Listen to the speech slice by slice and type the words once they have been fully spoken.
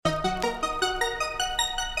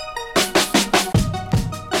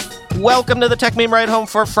Welcome to the Tech Meme Ride Home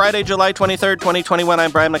for Friday, July 23rd, 2021. I'm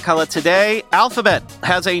Brian McCullough. Today, Alphabet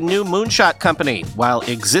has a new moonshot company, while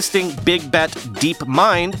existing big bet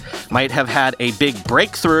DeepMind might have had a big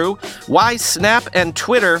breakthrough. Why Snap and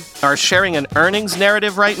Twitter are sharing an earnings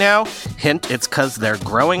narrative right now. Hint, it's because they're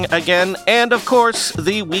growing again. And, of course,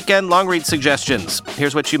 the weekend long read suggestions.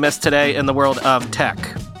 Here's what you missed today in the world of tech.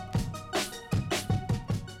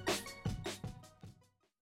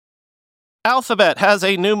 Alphabet has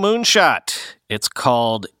a new moonshot. It's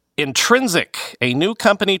called Intrinsic, a new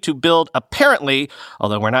company to build, apparently,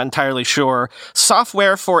 although we're not entirely sure,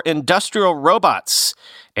 software for industrial robots.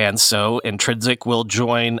 And so Intrinsic will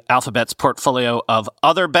join Alphabet's portfolio of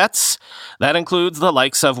other bets. That includes the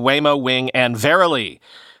likes of Waymo, Wing, and Verily,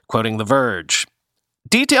 quoting The Verge.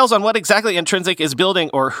 Details on what exactly Intrinsic is building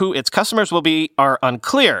or who its customers will be are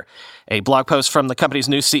unclear. A blog post from the company's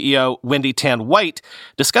new CEO, Wendy Tan White,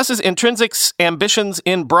 discusses Intrinsic's ambitions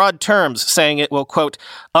in broad terms, saying it will, quote,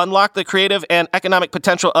 unlock the creative and economic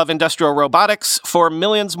potential of industrial robotics for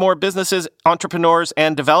millions more businesses, entrepreneurs,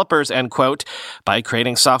 and developers, end quote, by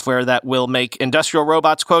creating software that will make industrial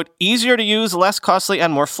robots, quote, easier to use, less costly,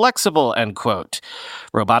 and more flexible, end quote.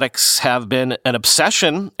 Robotics have been an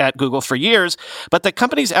obsession at Google for years, but the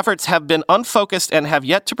company's efforts have been unfocused and have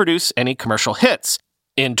yet to produce any commercial hits.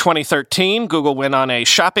 In 2013, Google went on a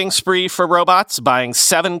shopping spree for robots, buying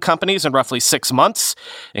 7 companies in roughly 6 months,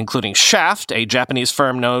 including Shaft, a Japanese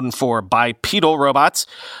firm known for bipedal robots,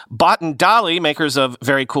 Bot and Dolly, makers of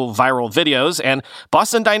very cool viral videos, and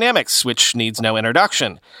Boston Dynamics, which needs no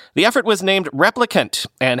introduction. The effort was named Replicant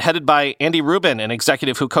and headed by Andy Rubin, an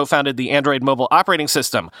executive who co-founded the Android mobile operating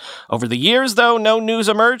system. Over the years, though, no news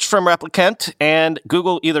emerged from Replicant, and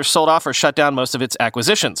Google either sold off or shut down most of its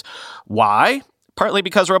acquisitions. Why? Partly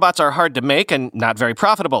because robots are hard to make and not very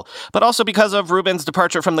profitable, but also because of Rubin's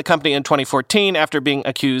departure from the company in 2014 after being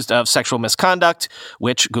accused of sexual misconduct,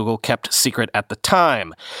 which Google kept secret at the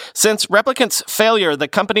time. Since Replicant's failure, the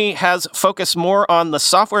company has focused more on the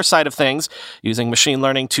software side of things, using machine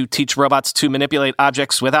learning to teach robots to manipulate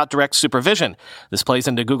objects without direct supervision. This plays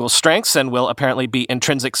into Google's strengths and will apparently be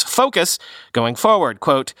Intrinsic's focus going forward.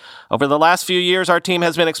 Quote, over the last few years, our team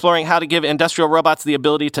has been exploring how to give industrial robots the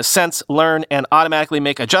ability to sense, learn, and automatically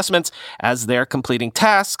make adjustments as they're completing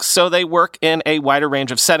tasks so they work in a wider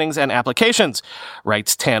range of settings and applications,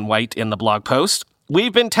 writes Tan White in the blog post.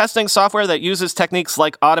 We've been testing software that uses techniques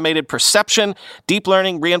like automated perception, deep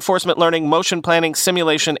learning, reinforcement learning, motion planning,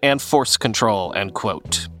 simulation, and force control, end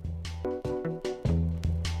quote.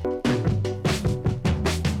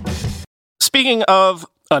 Speaking of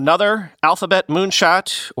another Alphabet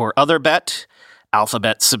moonshot or other bet,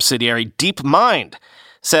 Alphabet subsidiary DeepMind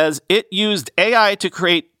says it used AI to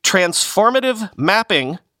create transformative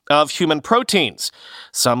mapping of human proteins.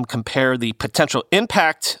 Some compare the potential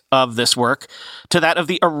impact of this work to that of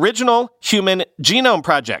the original Human Genome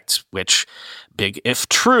Project, which, big if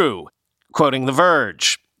true, quoting The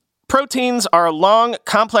Verge. Proteins are long,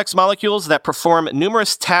 complex molecules that perform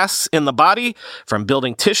numerous tasks in the body, from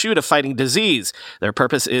building tissue to fighting disease. Their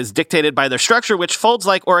purpose is dictated by their structure, which folds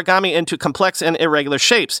like origami into complex and irregular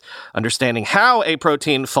shapes. Understanding how a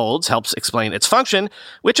protein folds helps explain its function,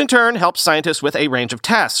 which in turn helps scientists with a range of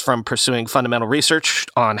tasks, from pursuing fundamental research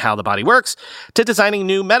on how the body works to designing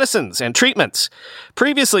new medicines and treatments.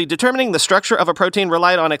 Previously, determining the structure of a protein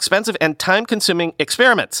relied on expensive and time-consuming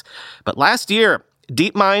experiments. But last year,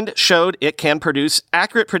 DeepMind showed it can produce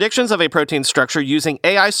accurate predictions of a protein structure using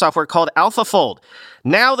AI software called AlphaFold.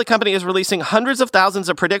 Now the company is releasing hundreds of thousands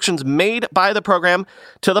of predictions made by the program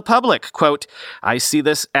to the public. Quote, I see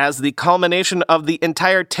this as the culmination of the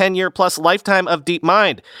entire 10-year-plus lifetime of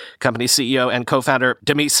DeepMind. Company CEO and co-founder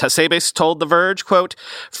Demis Hassabis told The Verge, quote,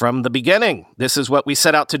 from the beginning, this is what we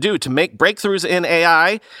set out to do, to make breakthroughs in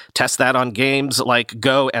AI, test that on games like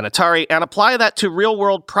Go and Atari, and apply that to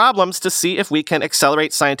real-world problems to see if we can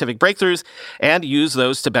accelerate scientific breakthroughs and use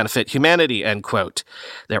those to benefit humanity, end quote.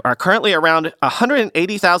 There are currently around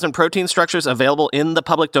 180,000 protein structures available in the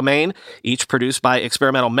public domain, each produced by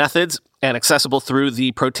experimental methods and accessible through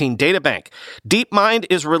the Protein Data Bank. DeepMind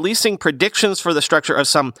is releasing predictions for the structure of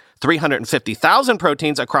some 350,000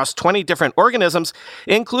 proteins across 20 different organisms,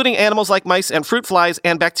 including animals like mice and fruit flies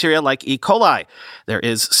and bacteria like E. coli. There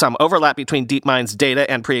is some overlap between DeepMind's data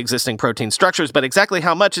and pre-existing protein structures, but exactly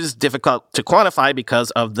how much is difficult to quantify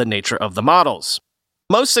because of the nature of the models.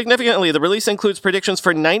 Most significantly, the release includes predictions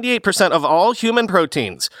for 98% of all human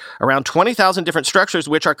proteins, around 20,000 different structures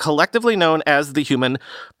which are collectively known as the human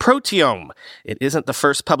proteome. It isn't the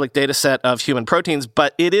first public data set of human proteins,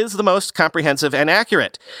 but it is the most comprehensive and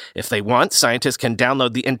accurate. If they want, scientists can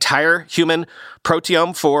download the entire human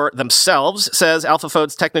proteome for themselves, says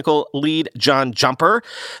AlphaFold's technical lead John Jumper.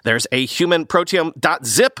 There's a human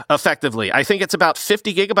proteome.zip, effectively. I think it's about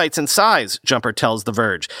 50 gigabytes in size, Jumper tells The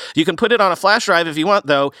Verge. You can put it on a flash drive if you want,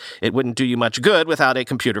 though it wouldn't do you much good without a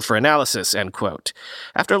computer for analysis, end quote.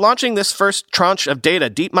 After launching this first tranche of data,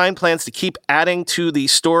 DeepMind plans to keep adding to the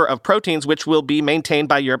store of proteins, which will be maintained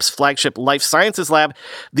by Europe's flagship life sciences lab,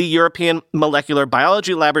 the European Molecular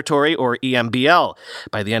Biology Laboratory, or EMBL.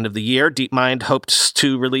 By the end of the year, DeepMind hopes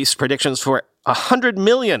to release predictions for 100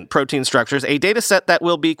 million protein structures, a data set that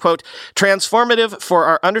will be, quote, transformative for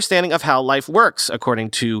our understanding of how life works,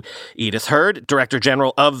 according to Edith Hurd, Director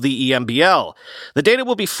General of the EMBL. The data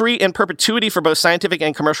will be free in perpetuity for both scientific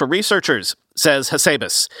and commercial researchers, says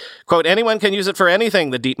Hasebis. Quote, anyone can use it for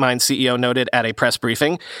anything, the DeepMind CEO noted at a press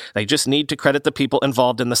briefing. They just need to credit the people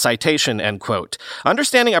involved in the citation, end quote.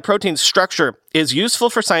 Understanding a protein's structure is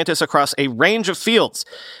useful for scientists across a range of fields.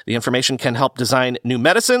 The information can help design new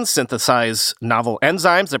medicines, synthesize novel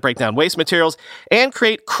enzymes that break down waste materials, and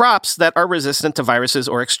create crops that are resistant to viruses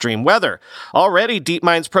or extreme weather. Already,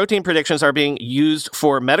 DeepMind's protein predictions are being used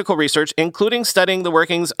for medical research, including studying the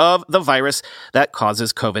workings of the virus that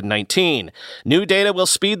causes COVID-19. New data will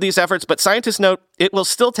speed these efforts, but scientists note it will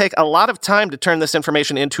still take a lot of time to turn this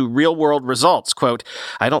information into real-world results. Quote,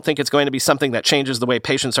 I don't think it's going to be something that changes the way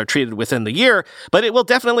patients are treated within the year, but it will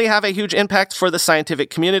definitely have a huge impact for the scientific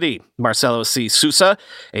community. Marcelo C. Sousa,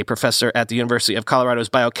 a professor at the University of Colorado's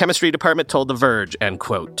biochemistry department, told The Verge, end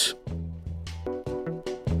quote.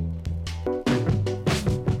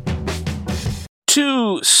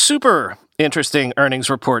 Two super interesting earnings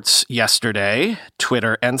reports yesterday,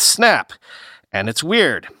 Twitter and Snap. And it's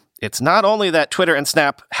weird. It's not only that Twitter and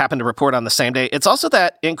Snap happen to report on the same day, it's also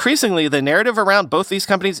that increasingly the narrative around both these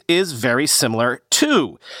companies is very similar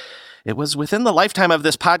too. It was within the lifetime of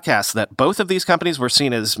this podcast that both of these companies were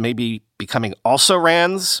seen as maybe becoming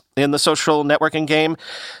also-rans in the social networking game.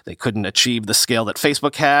 They couldn't achieve the scale that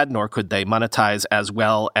Facebook had, nor could they monetize as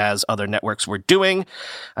well as other networks were doing.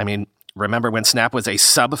 I mean, remember when Snap was a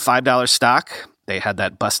sub-$5 stock? They had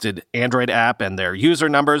that busted Android app and their user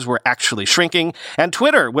numbers were actually shrinking, and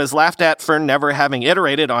Twitter was laughed at for never having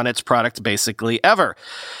iterated on its product basically ever.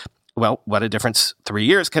 Well, what a difference 3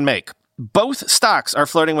 years can make. Both stocks are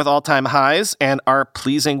flirting with all-time highs and are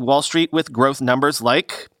pleasing Wall Street with growth numbers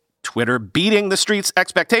like Twitter beating the street's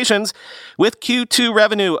expectations with Q2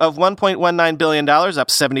 revenue of $1.19 billion, up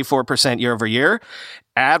 74% year over year.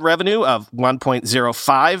 Ad revenue of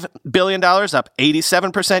 $1.05 billion, up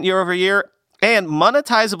 87% year over year. And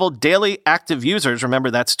monetizable daily active users,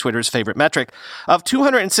 remember that's Twitter's favorite metric, of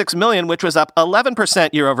 206 million, which was up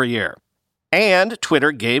 11% year over year. And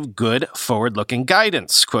Twitter gave good forward-looking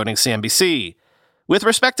guidance, quoting CNBC. With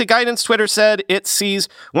respect to guidance, Twitter said it sees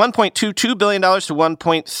 $1.22 billion to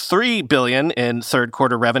 $1.3 billion in third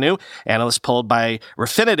quarter revenue. Analysts polled by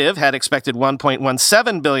Refinitiv had expected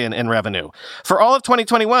 $1.17 billion in revenue. For all of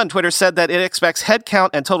 2021, Twitter said that it expects headcount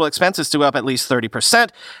and total expenses to go up at least 30%,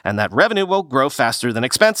 and that revenue will grow faster than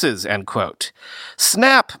expenses, end quote.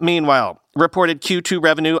 Snap, meanwhile, reported Q2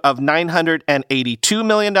 revenue of $982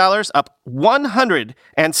 million, up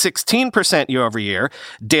 116% year over year.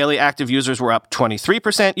 Daily active users were up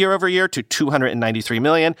 23% year over year to 293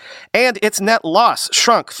 million, and its net loss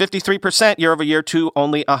shrunk 53% year over year to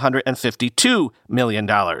only $152 million.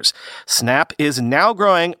 Snap is now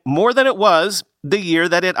growing more than it was the year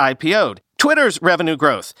that it IPO'd. Twitter's revenue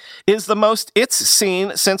growth is the most it's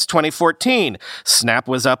seen since 2014. Snap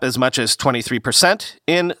was up as much as 23%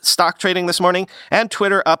 in stock trading this morning, and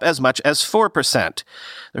Twitter up as much as 4%.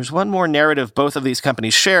 There's one more narrative both of these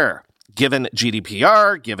companies share. Given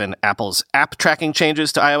GDPR, given Apple's app tracking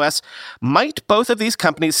changes to iOS, might both of these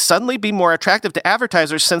companies suddenly be more attractive to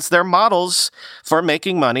advertisers since their models for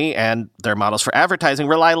making money and their models for advertising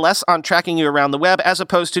rely less on tracking you around the web as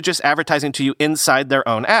opposed to just advertising to you inside their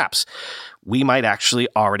own apps? We might actually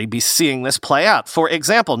already be seeing this play out. For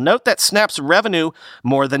example, note that Snap's revenue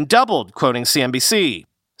more than doubled, quoting CNBC.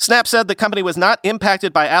 Snap said the company was not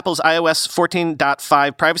impacted by Apple's iOS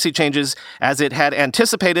 14.5 privacy changes as it had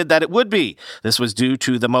anticipated that it would be. This was due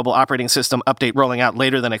to the mobile operating system update rolling out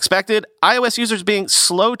later than expected, iOS users being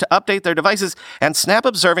slow to update their devices, and Snap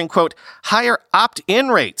observing, quote, higher opt-in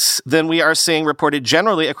rates than we are seeing reported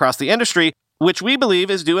generally across the industry, which we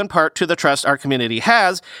believe is due in part to the trust our community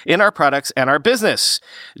has in our products and our business,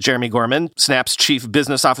 Jeremy Gorman, Snap's chief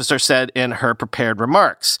business officer, said in her prepared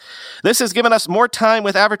remarks. This has given us more time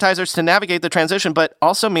with advertisers to navigate the transition, but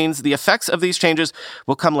also means the effects of these changes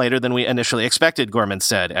will come later than we initially expected, Gorman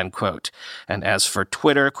said, end quote. And as for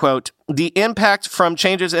Twitter, quote, the impact from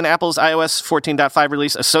changes in Apple's iOS 14.5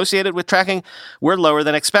 release associated with tracking were lower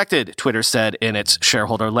than expected, Twitter said in its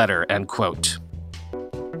shareholder letter, end quote.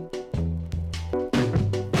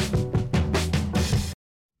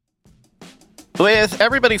 With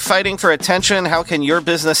everybody fighting for attention, how can your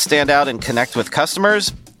business stand out and connect with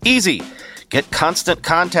customers? Easy. Get Constant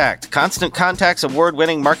Contact. Constant Contact's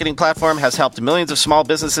award-winning marketing platform has helped millions of small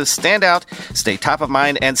businesses stand out, stay top of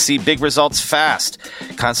mind, and see big results fast.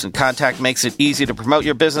 Constant Contact makes it easy to promote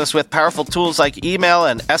your business with powerful tools like email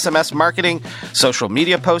and SMS marketing, social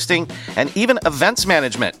media posting, and even events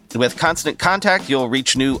management. With Constant Contact, you'll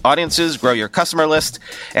reach new audiences, grow your customer list,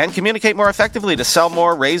 and communicate more effectively to sell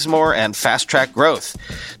more, raise more, and fast-track growth.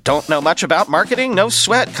 Don't know much about marketing? No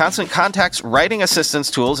sweat. Constant Contact's writing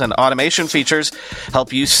assistance tools and automation features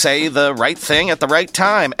help you say the right thing at the right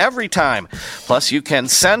time, every time. Plus, you can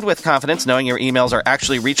send with confidence knowing your emails are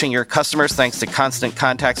actually reaching your customers thanks to Constant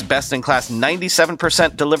Contact's best-in-class 97%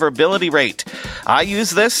 deliverability rate. I use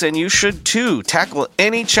this, and you should too. Tackle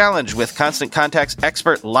any challenge with Constant Contact's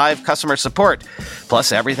expert live customer support.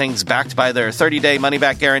 Plus, everything's backed by their 30-day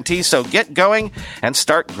money-back guarantee, so get going and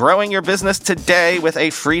start growing your business today with a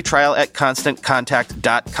free trial at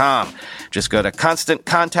ConstantContact.com. Just go to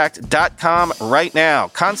ConstantContact.com right now.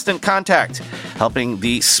 Constant Contact, helping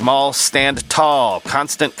the small stand tall.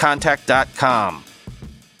 ConstantContact.com.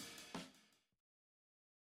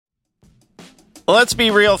 Let's be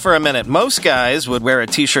real for a minute. Most guys would wear a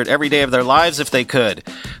t-shirt every day of their lives if they could.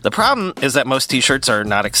 The problem is that most t-shirts are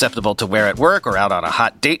not acceptable to wear at work or out on a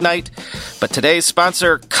hot date night. But today's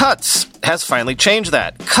sponsor, Cuts, has finally changed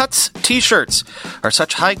that. Cuts t-shirts are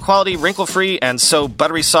such high-quality, wrinkle-free, and so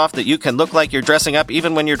buttery soft that you can look like you're dressing up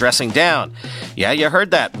even when you're dressing down. Yeah, you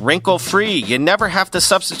heard that. Wrinkle-free. You never have to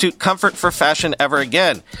substitute comfort for fashion ever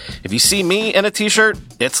again. If you see me in a t-shirt,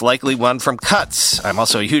 it's likely one from Cuts. I'm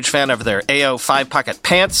also a huge fan of their AO 5-pocket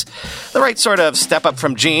pants. The right sort of step up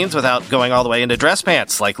from jeans without going all the way into dress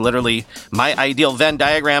pants, like literally my ideal Venn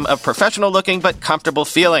diagram of professional-looking but comfortable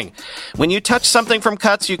feeling. When you touch something from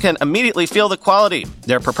Cuts, you can immediately feel the quality.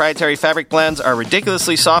 Their proprietary fabric blends are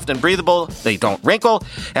ridiculously soft and breathable, they don't wrinkle,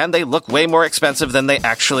 and they look way more expensive than they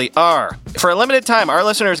actually are. For a limited time, our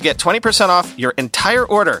listeners get 20% off your entire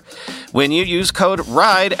order when you use code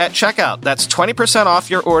RIDE at checkout. That's 20% off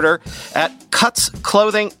your order at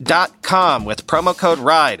cutsclothing.com with promo code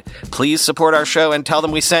RIDE. Please support our show and tell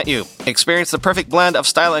them we sent you. Experience the perfect blend of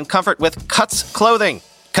style and comfort with Cuts Clothing.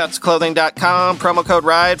 Cutsclothing.com, promo code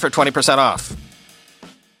RIDE for 20% off.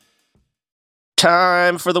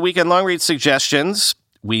 Time for the weekend long read suggestions.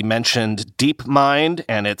 We mentioned DeepMind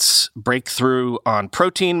and its breakthrough on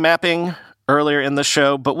protein mapping earlier in the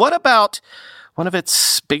show, but what about one of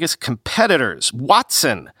its biggest competitors,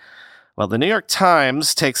 Watson? Well, the New York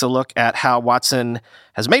Times takes a look at how Watson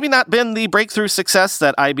has maybe not been the breakthrough success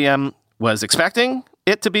that IBM was expecting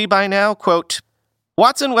it to be by now. Quote,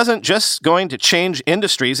 Watson wasn't just going to change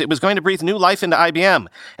industries, it was going to breathe new life into IBM,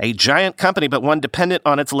 a giant company but one dependent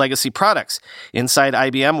on its legacy products. Inside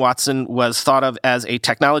IBM, Watson was thought of as a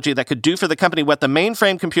technology that could do for the company what the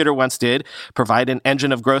mainframe computer once did, provide an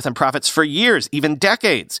engine of growth and profits for years, even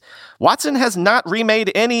decades. Watson has not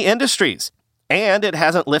remade any industries, and it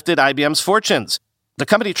hasn't lifted IBM's fortunes. The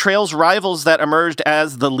company trails rivals that emerged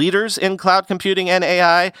as the leaders in cloud computing and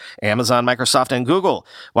AI, Amazon, Microsoft, and Google.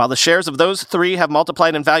 While the shares of those three have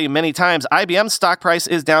multiplied in value many times, IBM's stock price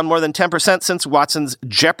is down more than 10% since Watson's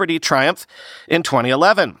Jeopardy triumph in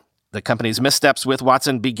 2011. The company's missteps with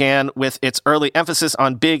Watson began with its early emphasis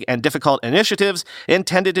on big and difficult initiatives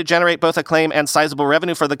intended to generate both acclaim and sizable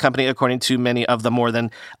revenue for the company, according to many of the more than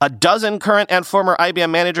a dozen current and former IBM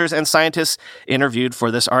managers and scientists interviewed for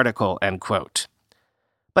this article, end quote.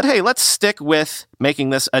 But hey, let's stick with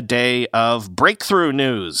making this a day of breakthrough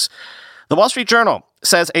news. The Wall Street Journal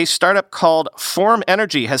says a startup called Form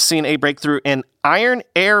Energy has seen a breakthrough in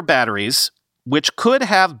iron-air batteries, which could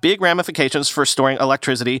have big ramifications for storing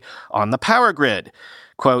electricity on the power grid.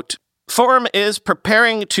 Quote, Form is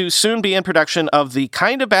preparing to soon be in production of the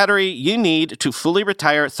kind of battery you need to fully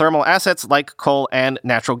retire thermal assets like coal and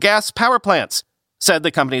natural gas power plants, said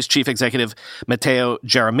the company's chief executive, Matteo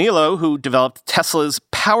Jaramillo, who developed Tesla's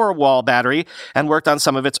Powerwall battery and worked on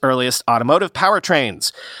some of its earliest automotive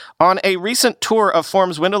powertrains. On a recent tour of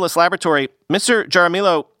Form's windowless laboratory, Mr.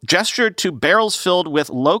 Jaramillo gestured to barrels filled with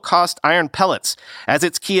low-cost iron pellets as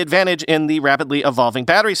its key advantage in the rapidly evolving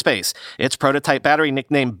battery space. Its prototype battery,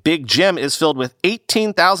 nicknamed Big Jim, is filled with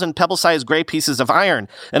 18,000 pebble-sized gray pieces of iron,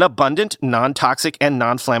 an abundant, non-toxic, and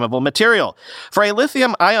non-flammable material. For a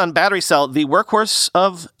lithium-ion battery cell, the workhorse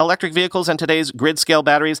of electric vehicles and today's grid-scale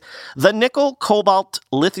batteries, the nickel, cobalt,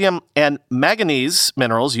 lithium, and manganese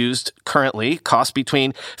minerals used currently cost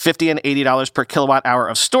between $50 and $80 per kilowatt-hour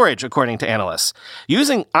of storage, according to analysts.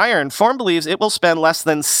 Using iron, Form believes it will spend less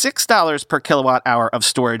than $6 per kilowatt-hour of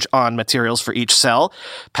storage on materials for each cell.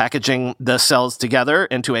 Packaging the cells together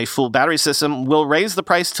into a full battery system will raise the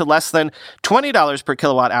price to less than $20 per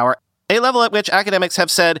kilowatt-hour, a level at which academics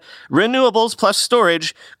have said renewables plus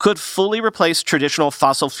storage could fully replace traditional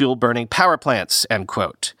fossil fuel burning power plants, end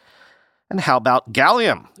quote. And how about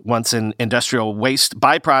gallium, once an industrial waste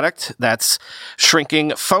byproduct that's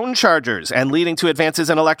shrinking phone chargers and leading to advances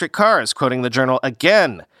in electric cars, quoting the journal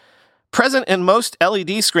again. Present in most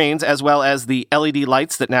LED screens, as well as the LED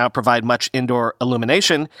lights that now provide much indoor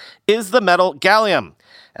illumination, is the metal gallium.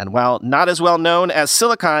 And while not as well known as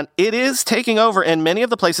silicon, it is taking over in many of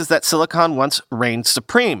the places that silicon once reigned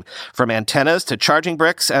supreme, from antennas to charging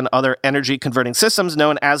bricks and other energy-converting systems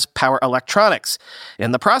known as power electronics.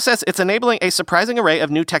 In the process, it's enabling a surprising array of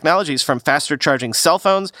new technologies, from faster-charging cell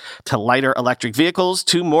phones to lighter electric vehicles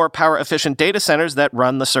to more power-efficient data centers that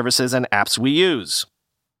run the services and apps we use.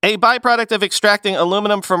 A byproduct of extracting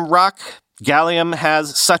aluminum from rock, gallium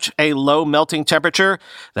has such a low melting temperature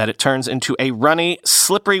that it turns into a runny,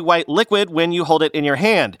 slippery white liquid when you hold it in your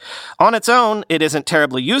hand. On its own, it isn't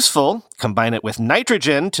terribly useful. Combine it with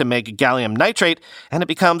nitrogen to make gallium nitrate, and it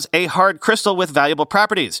becomes a hard crystal with valuable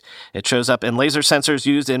properties. It shows up in laser sensors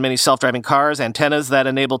used in many self-driving cars, antennas that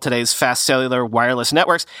enable today's fast cellular wireless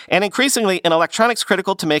networks, and increasingly in electronics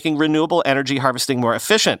critical to making renewable energy harvesting more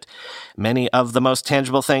efficient. Many of the most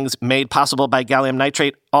tangible things made possible by gallium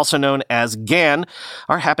nitrate, also known as GaN,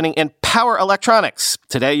 are happening in power electronics.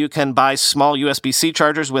 Today, you can buy small USB-C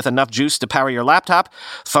chargers with enough juice to power your laptop,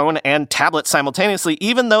 phone, and tablet simultaneously,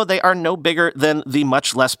 even though they are no bigger than the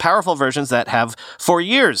much less powerful versions that have for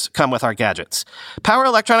years come with our gadgets. Power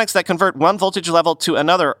electronics that convert one voltage level to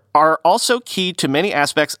another are also key to many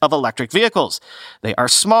aspects of electric vehicles. They are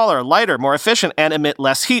smaller, lighter, more efficient, and emit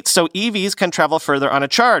less heat, so EVs can travel further on a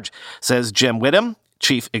charge, says Jim Whittam,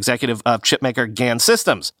 chief executive of chipmaker GaN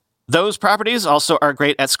Systems. Those properties also are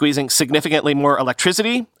great at squeezing significantly more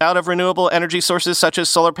electricity out of renewable energy sources such as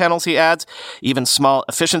solar panels, he adds. Even small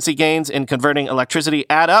efficiency gains in converting electricity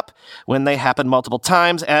add up when they happen multiple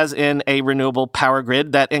times, as in a renewable power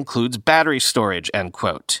grid that includes battery storage, end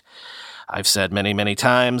quote. I've said many, many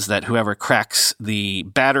times that whoever cracks the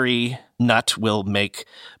battery nut will make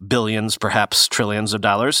billions, perhaps trillions of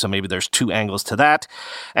dollars, so maybe there's two angles to that.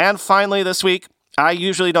 And finally this week, I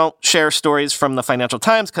usually don't share stories from the Financial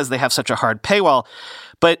Times because they have such a hard paywall.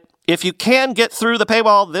 But if you can get through the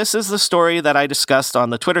paywall, this is the story that I discussed on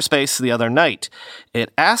the Twitter space the other night.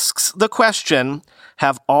 It asks the question,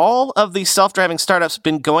 have all of these self-driving startups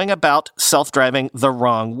been going about self-driving the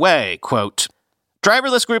wrong way? Quote,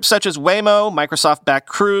 driverless groups such as Waymo, Microsoft-backed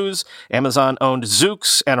Cruise, Amazon-owned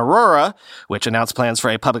Zoox, and Aurora, which announced plans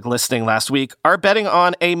for a public listing last week, are betting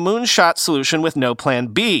on a moonshot solution with no plan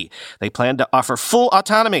B. They plan to offer full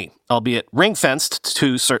autonomy, albeit ring-fenced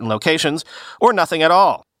to certain locations, or nothing at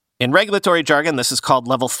all. In regulatory jargon, this is called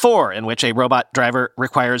Level 4, in which a robot driver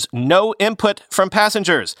requires no input from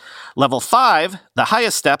passengers. Level 5, the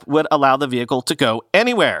highest step, would allow the vehicle to go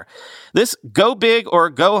anywhere. This go big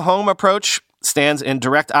or go home approach stands in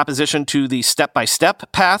direct opposition to the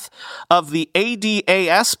step-by-step path of the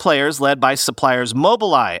ADAS players led by suppliers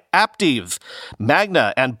Mobileye, Aptiv,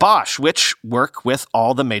 Magna, and Bosch, which work with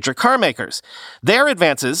all the major car makers. Their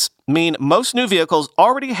advances mean most new vehicles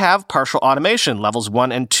already have partial automation, levels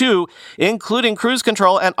 1 and 2, including cruise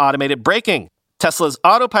control and automated braking. Tesla's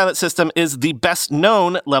autopilot system is the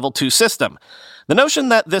best-known Level 2 system. The notion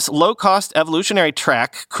that this low-cost evolutionary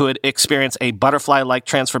track could experience a butterfly-like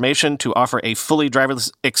transformation to offer a fully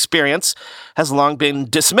driverless experience has long been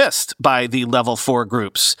dismissed by the Level 4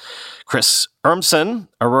 groups. Chris Urmson,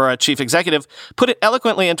 Aurora chief executive, put it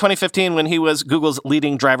eloquently in 2015 when he was Google's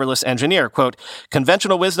leading driverless engineer. Quote,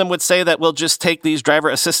 conventional wisdom would say that we'll just take these driver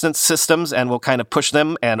assistance systems and we'll kind of push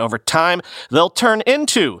them, and over time, they'll turn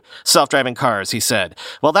into self-driving cars, he said.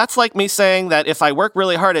 Well, that's like me saying that if I work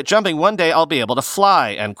really hard at jumping, one day I'll be able to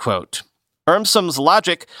fly, end quote. Urmsum's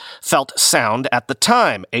logic felt sound at the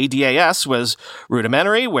time. ADAS was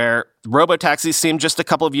rudimentary, where robotaxis seemed just a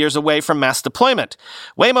couple of years away from mass deployment.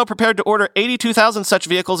 Waymo prepared to order 82,000 such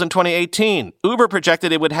vehicles in 2018. Uber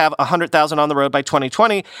projected it would have 100,000 on the road by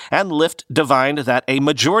 2020, and Lyft divined that a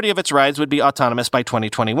majority of its rides would be autonomous by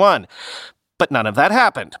 2021. But none of that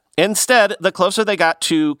happened. Instead, the closer they got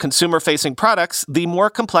to consumer-facing products, the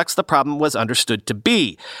more complex the problem was understood to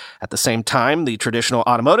be. At the same time, the traditional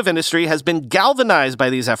automotive industry has been galvanized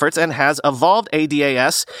by these efforts and has evolved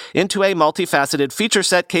ADAS into a multifaceted feature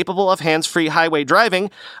set capable of hands-free highway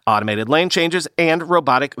driving, automated lane changes, and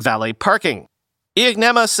robotic valet parking.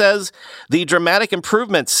 Ignema says the dramatic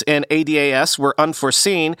improvements in ADAS were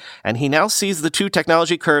unforeseen, and he now sees the two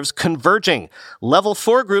technology curves converging. Level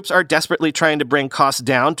 4 groups are desperately trying to bring costs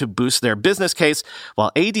down to boost their business case,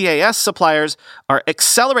 while ADAS suppliers are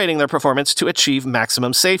accelerating their performance to achieve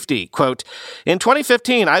maximum safety. Quote, "In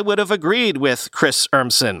 2015, I would have agreed with Chris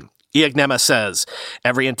Urmson." Ignema says,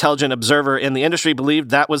 "Every intelligent observer in the industry believed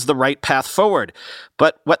that was the right path forward.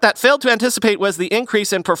 But what that failed to anticipate was the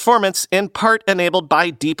increase in performance, in part enabled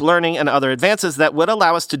by deep learning and other advances that would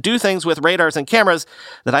allow us to do things with radars and cameras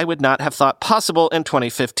that I would not have thought possible in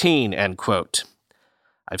 2015, end quote.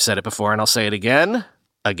 I've said it before and I'll say it again.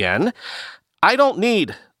 I don't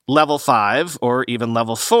need level 5 or even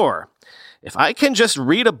level 4. If I can just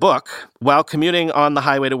read a book while commuting on the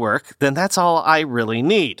highway to work, then that's all I really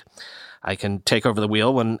need. I can take over the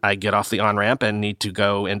wheel when I get off the on-ramp and need to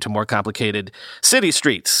go into more complicated city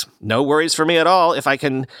streets. No worries for me at all if I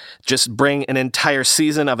can just bring an entire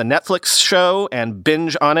season of a Netflix show and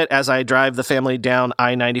binge on it as I drive the family down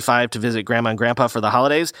I-95 to visit Grandma and Grandpa for the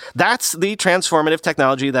holidays. That's the transformative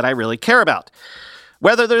technology that I really care about.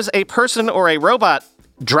 Whether there's a person or a robot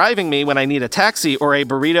driving me when I need a taxi or a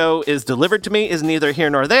burrito is delivered to me is neither here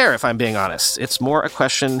nor there, if I'm being honest. It's more a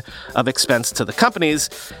question of expense to the companies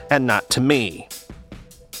and not to me.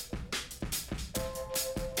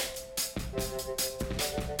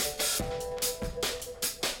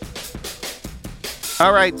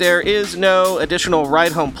 All right, there is no additional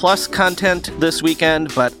Ride Home Plus content this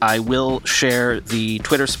weekend, but I will share the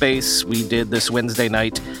Twitter space we did this Wednesday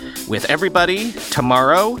night with everybody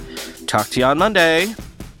tomorrow. Talk to you on Monday.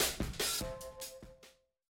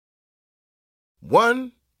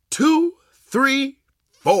 1, 2, 3,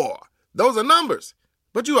 4. Those are numbers,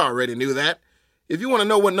 but you already knew that. If you want to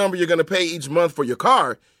know what number you're going to pay each month for your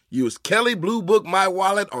car, use Kelley Blue Book My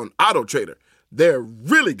Wallet on AutoTrader. They're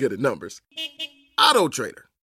really good at numbers. AutoTrader.